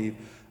Tel Aviv.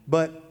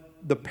 But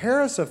the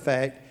Paris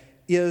effect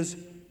is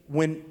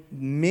when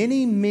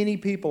many, many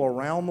people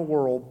around the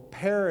world,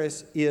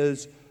 Paris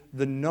is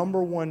the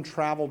number one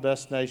travel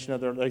destination.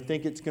 They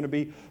think it's going to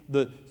be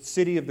the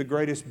city of the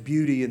greatest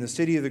beauty and the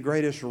city of the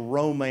greatest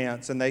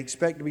romance, and they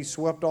expect to be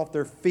swept off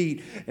their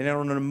feet and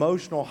on an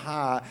emotional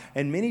high.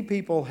 And many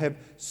people have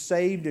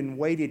saved and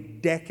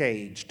waited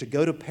decades to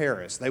go to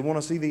Paris. They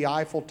want to see the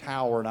Eiffel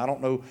Tower, and I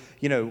don't know,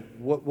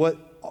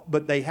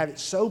 but they have it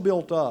so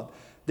built up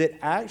that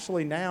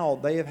actually now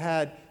they have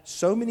had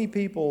so many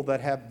people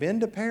that have been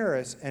to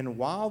Paris, and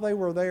while they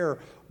were there,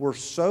 were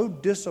so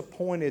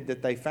disappointed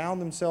that they found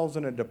themselves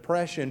in a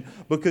depression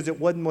because it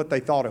wasn't what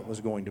they thought it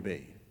was going to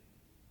be.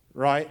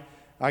 Right?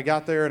 I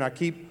got there and I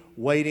keep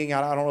waiting.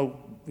 I don't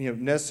know,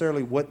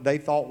 necessarily what they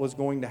thought was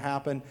going to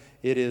happen.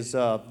 It is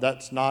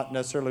that's not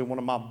necessarily one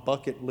of my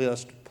bucket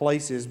list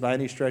places by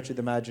any stretch of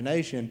the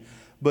imagination,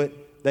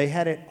 but they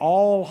had it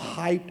all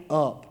hyped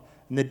up,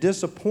 and the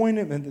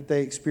disappointment that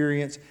they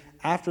experienced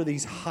after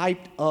these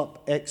hyped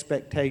up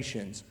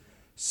expectations.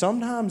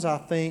 Sometimes I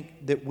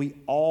think that we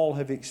all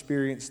have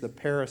experienced the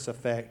Paris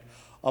effect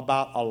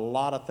about a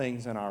lot of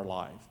things in our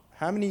life.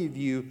 How many of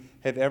you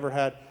have ever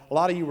had, a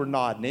lot of you were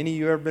nodding. Any of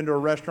you ever been to a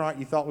restaurant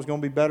you thought was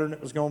going to be better than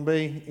it was going to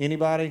be?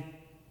 Anybody?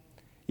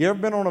 You ever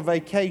been on a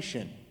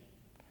vacation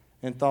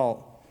and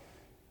thought,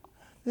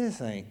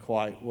 this ain't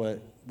quite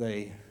what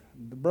the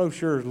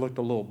brochures looked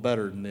a little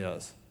better than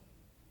this?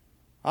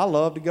 I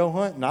love to go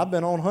hunting. I've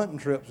been on hunting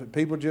trips that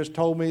people just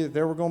told me that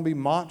there were going to be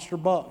monster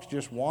bucks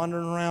just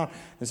wandering around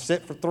and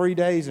sit for 3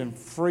 days and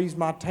freeze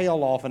my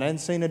tail off, and I hadn't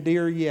seen a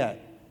deer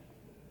yet.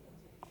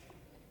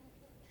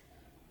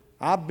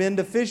 I've been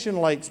to fishing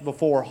lakes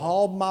before,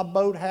 hauled my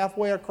boat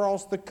halfway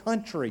across the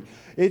country.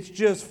 It's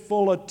just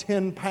full of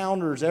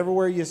 10-pounders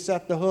everywhere you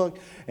set the hook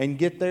and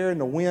get there, and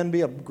the wind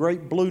be a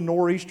great blue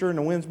nor'easter, and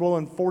the wind's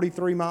blowing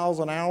 43 miles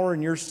an hour,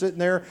 and you're sitting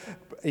there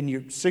and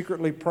you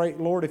secretly pray,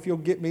 Lord, if you'll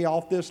get me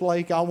off this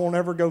lake, I won't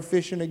ever go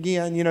fishing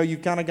again. You know,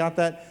 you've kind of got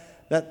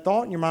that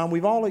thought in your mind.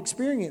 We've all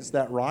experienced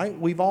that, right?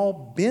 We've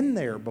all been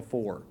there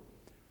before.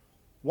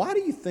 Why do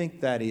you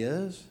think that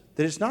is?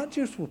 That it's not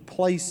just with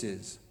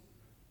places,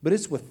 but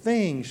it's with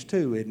things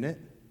too, isn't it?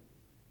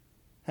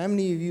 How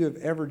many of you have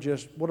ever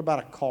what about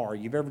a car?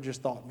 You've ever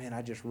just thought, man,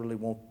 I just really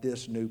want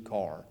this new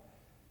car.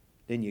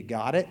 Then you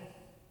got it.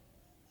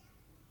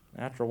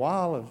 After a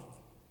while, it's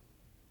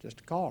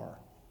just a car.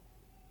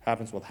 It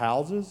happens with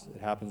houses.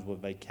 It happens with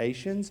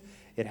vacations.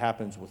 It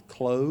happens with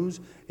clothes.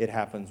 It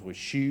happens with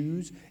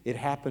shoes. It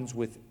happens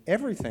with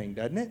everything,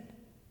 doesn't it?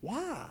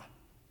 Why?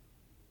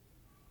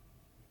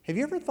 Have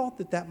you ever thought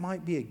that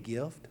might be a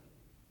gift?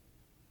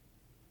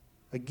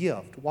 A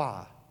gift.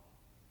 Why?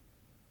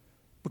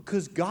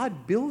 Because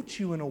God built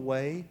you in a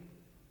way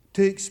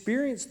to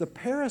experience the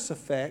Paris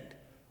effect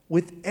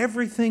with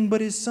everything but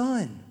His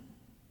Son.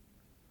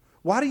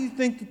 Why do you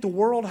think that the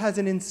world has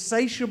an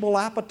insatiable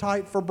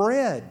appetite for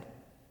bread?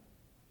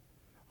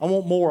 I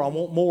want more, I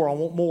want more, I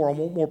want more, I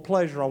want more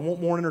pleasure, I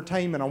want more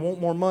entertainment, I want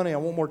more money, I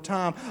want more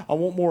time, I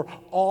want more,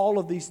 all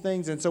of these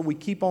things. And so we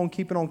keep on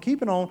keeping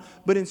on,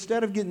 but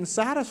instead of getting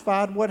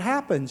satisfied, what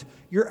happens?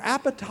 Your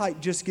appetite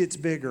just gets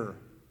bigger.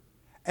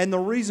 And the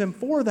reason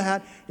for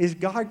that is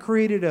God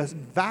created a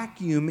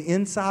vacuum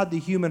inside the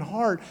human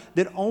heart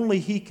that only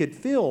He could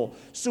fill.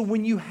 So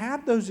when you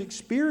have those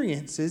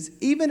experiences,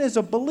 even as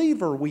a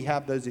believer, we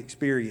have those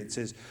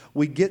experiences.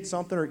 We get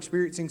something or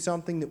experiencing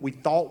something that we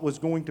thought was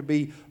going to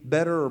be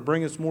better or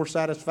bring us more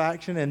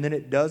satisfaction, and then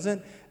it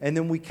doesn't. And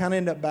then we kind of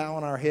end up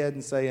bowing our head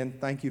and saying,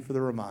 thank you for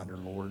the reminder,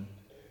 Lord.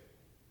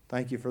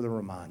 Thank you for the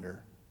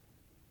reminder.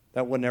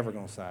 That was never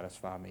going to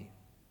satisfy me.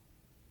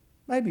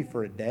 Maybe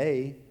for a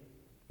day.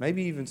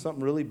 Maybe even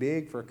something really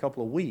big for a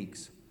couple of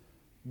weeks,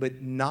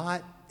 but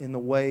not in the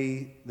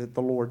way that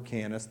the Lord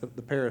can. That's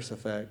the Paris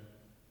effect.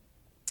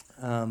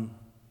 You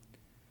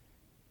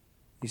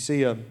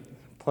see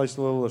place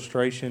a little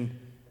illustration.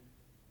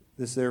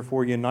 This there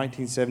for you. In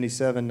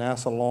 1977,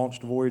 NASA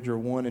launched Voyager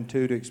 1 and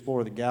 2 to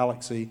explore the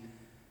galaxy.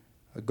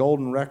 A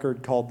golden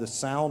record called The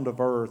Sound of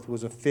Earth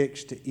was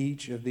affixed to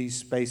each of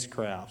these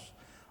spacecrafts.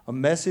 A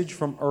message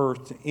from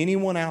Earth to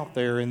anyone out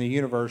there in the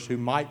universe who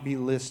might be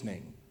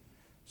listening.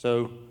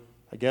 So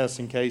I guess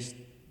in case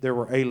there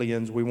were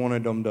aliens, we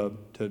wanted them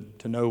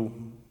to know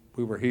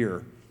we were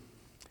here.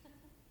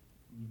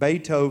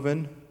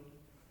 Beethoven,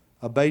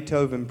 a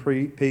Beethoven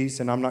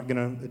piece, and I'm not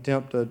going to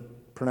attempt to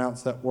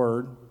pronounce that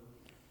word,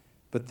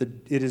 but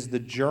it is the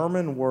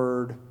German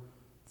word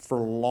for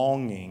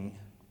longing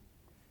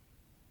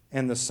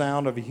and the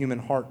sound of a human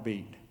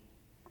heartbeat.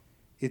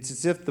 It's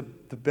as if the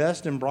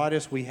best and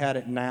brightest we had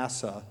at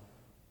NASA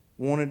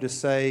wanted to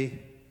say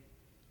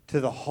to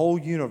the whole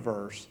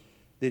universe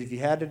that if you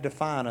had to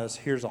define us,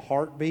 here's a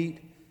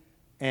heartbeat,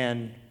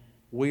 and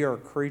we are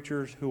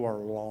creatures who are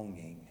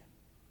longing.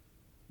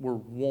 We're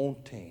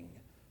wanting.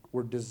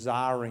 We're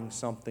desiring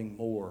something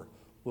more.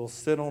 We'll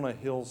sit on a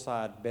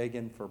hillside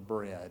begging for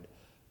bread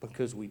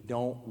because we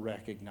don't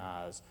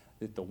recognize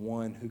that the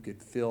one who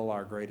could fill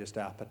our greatest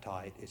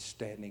appetite is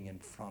standing in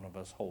front of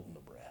us holding the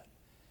bread.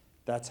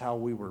 That's how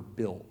we were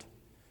built.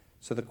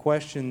 So the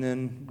question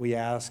then we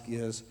ask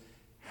is,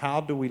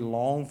 how do we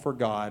long for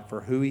God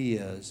for who He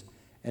is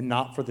and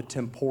not for the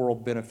temporal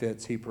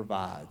benefits He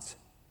provides?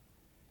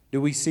 Do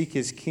we seek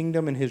His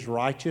kingdom and His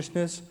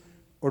righteousness,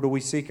 or do we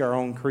seek our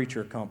own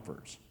creature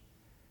comforts?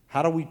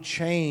 How do we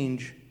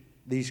change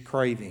these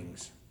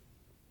cravings?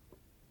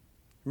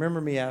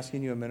 Remember me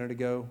asking you a minute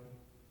ago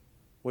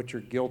what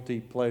your guilty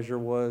pleasure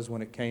was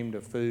when it came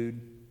to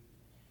food?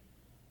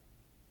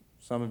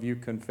 Some of you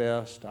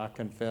confessed. I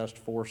confessed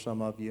for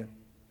some of you,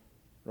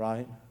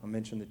 right? I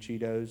mentioned the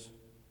Cheetos.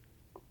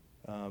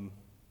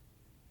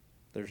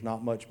 There's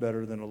not much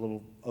better than a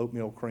little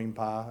oatmeal cream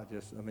pie.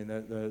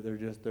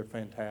 They're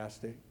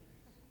fantastic.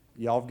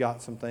 Y'all have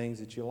got some things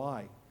that you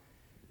like.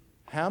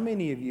 How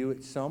many of you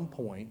at some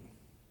point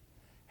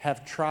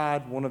have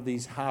tried one of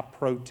these high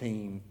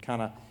protein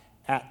kind of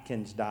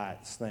Atkins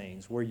diets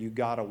things where you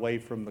got away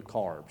from the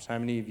carbs? How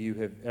many of you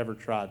have ever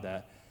tried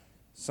that?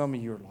 Some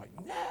of you are like,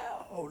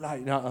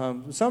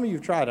 no. Some of you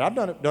have tried it. I've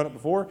done it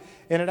before,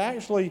 and it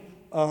actually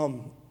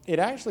it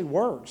actually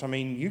works. I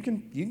mean, you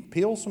can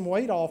peel some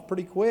weight off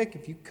pretty quick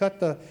if you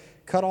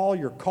cut all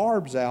your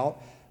carbs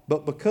out.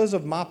 But because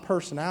of my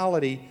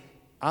personality,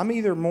 I'm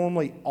either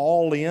normally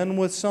all in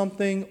with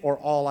something or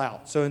all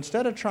out. So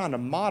instead of trying to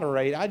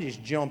moderate, I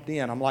just jumped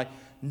in. I'm like,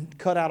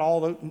 cut out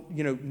all the,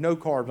 no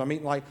carbs. I'm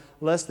eating like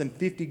less than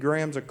 50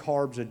 grams of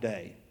carbs a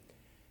day.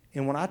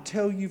 And when I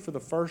tell you for the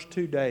first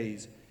 2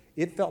 days,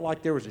 it felt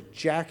like there was a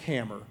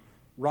jackhammer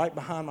right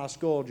behind my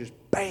skull, just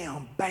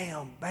bam,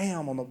 bam,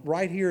 bam,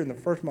 right here in the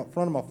front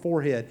of my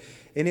forehead.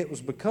 And it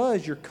was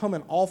because you're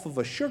coming off of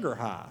a sugar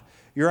high.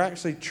 You're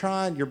actually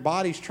your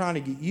body's trying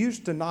to get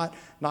used to not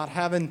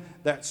having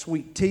that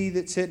sweet tea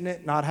that's hitting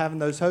it, not having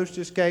those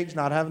Hostess cakes,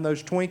 not having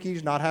those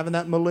Twinkies, not having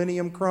that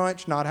Millennium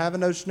Crunch, not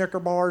having those Snicker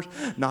bars,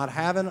 not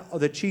having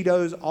the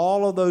Cheetos,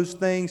 all of those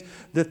things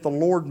that the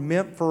Lord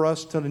meant for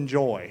us to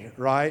enjoy,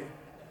 right?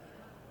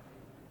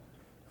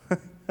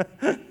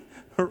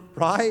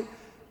 Right?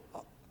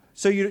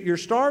 So you're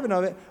starving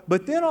of it,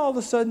 but then all of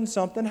a sudden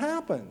something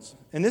happens.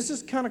 And this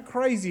is kind of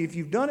crazy. If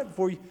you've done it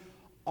before,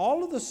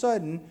 all of a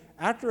sudden,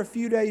 after a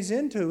few days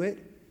into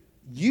it,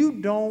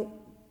 you don't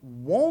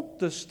want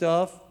the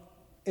stuff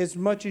as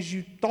much as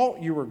you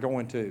thought you were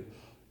going to.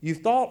 You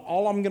thought,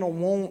 all I'm going to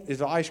want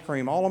is ice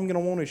cream. All I'm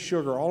going to want is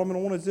sugar. All I'm going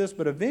to want is this.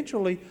 But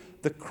eventually,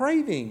 the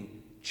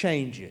craving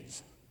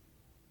changes.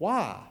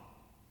 Why?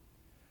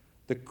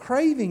 The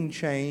craving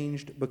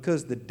changed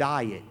because the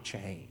diet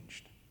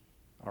changed.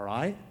 All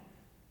right?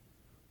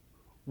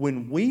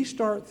 When we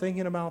start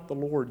thinking about the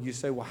Lord, you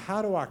say, well,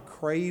 how do I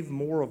crave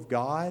more of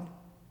God?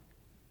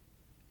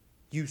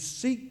 You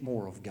seek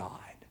more of God.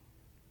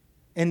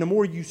 And the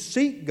more you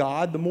seek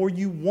God, the more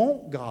you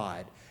want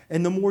God.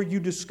 And the more you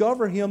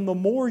discover Him, the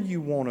more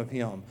you want of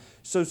Him.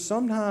 So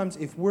sometimes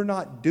if we're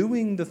not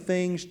doing the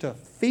things to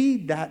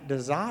feed that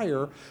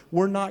desire,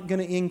 we're not going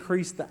to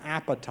increase the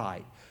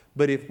appetite.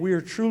 But if we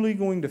are truly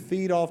going to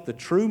feed off the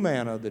true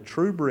manna, the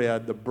true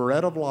bread, the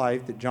bread of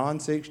life that John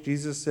 6,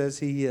 Jesus says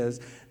He is,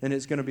 then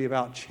it's going to be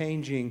about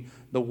changing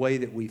the way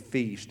that we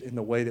feast and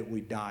the way that we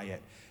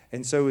diet.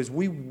 And so as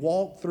we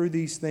walk through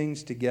these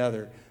things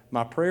together,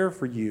 my prayer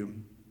for you,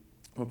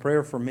 my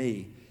prayer for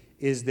me,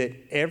 is that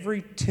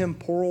every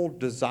temporal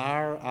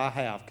desire I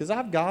have, because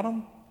I've got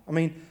them. I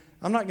mean,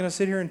 I'm not going to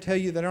sit here and tell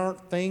you there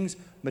aren't things,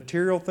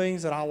 material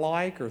things that I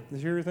like or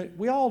material things.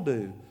 We all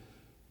do.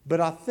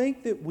 But I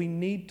think that we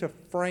need to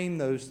frame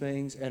those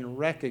things and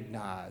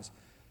recognize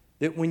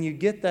that when you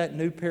get that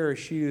new pair of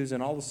shoes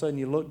and all of a sudden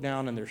you look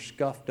down and they're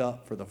scuffed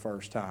up for the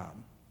first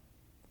time,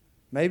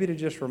 maybe to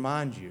just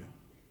remind you,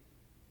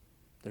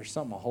 there's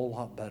something a whole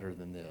lot better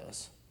than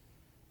this.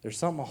 There's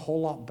something a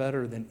whole lot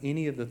better than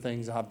any of the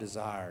things I've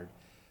desired.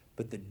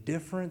 But the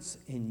difference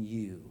in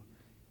you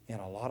and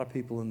a lot of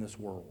people in this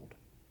world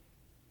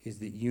is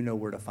that you know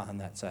where to find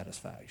that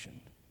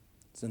satisfaction.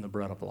 It's in the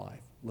bread of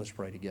life. Let's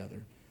pray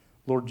together.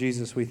 Lord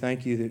Jesus, we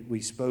thank you that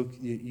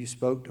you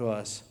spoke to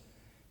us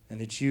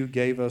and that you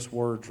gave us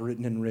words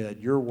written in red,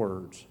 your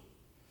words,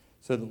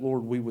 so that,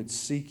 Lord, we would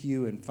seek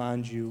you and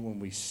find you when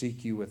we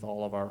seek you with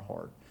all of our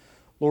heart.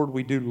 Lord,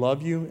 we do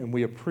love you and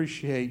we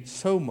appreciate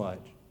so much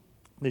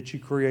that you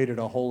created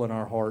a hole in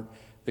our heart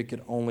that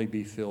could only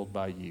be filled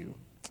by you.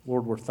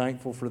 Lord, we're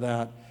thankful for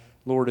that.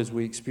 Lord, as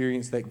we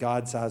experience that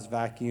God-sized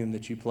vacuum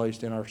that you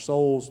placed in our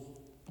souls,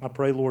 I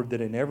pray, Lord,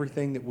 that in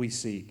everything that we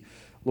seek,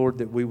 Lord,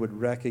 that we would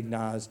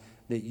recognize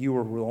that you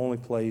are the only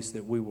place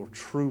that we will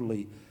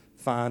truly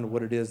find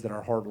what it is that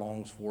our heart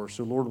longs for.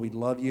 So, Lord, we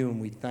love you and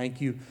we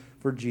thank you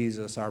for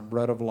Jesus, our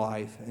bread of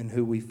life, and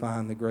who we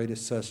find the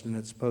greatest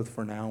sustenance both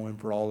for now and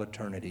for all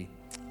eternity.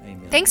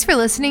 Amen. Thanks for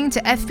listening to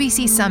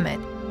FBC Summit.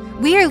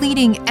 We are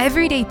leading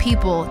everyday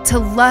people to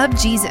love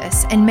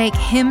Jesus and make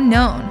Him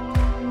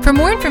known. For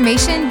more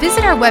information,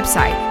 visit our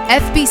website,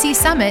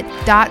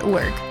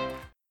 fbcsummit.org.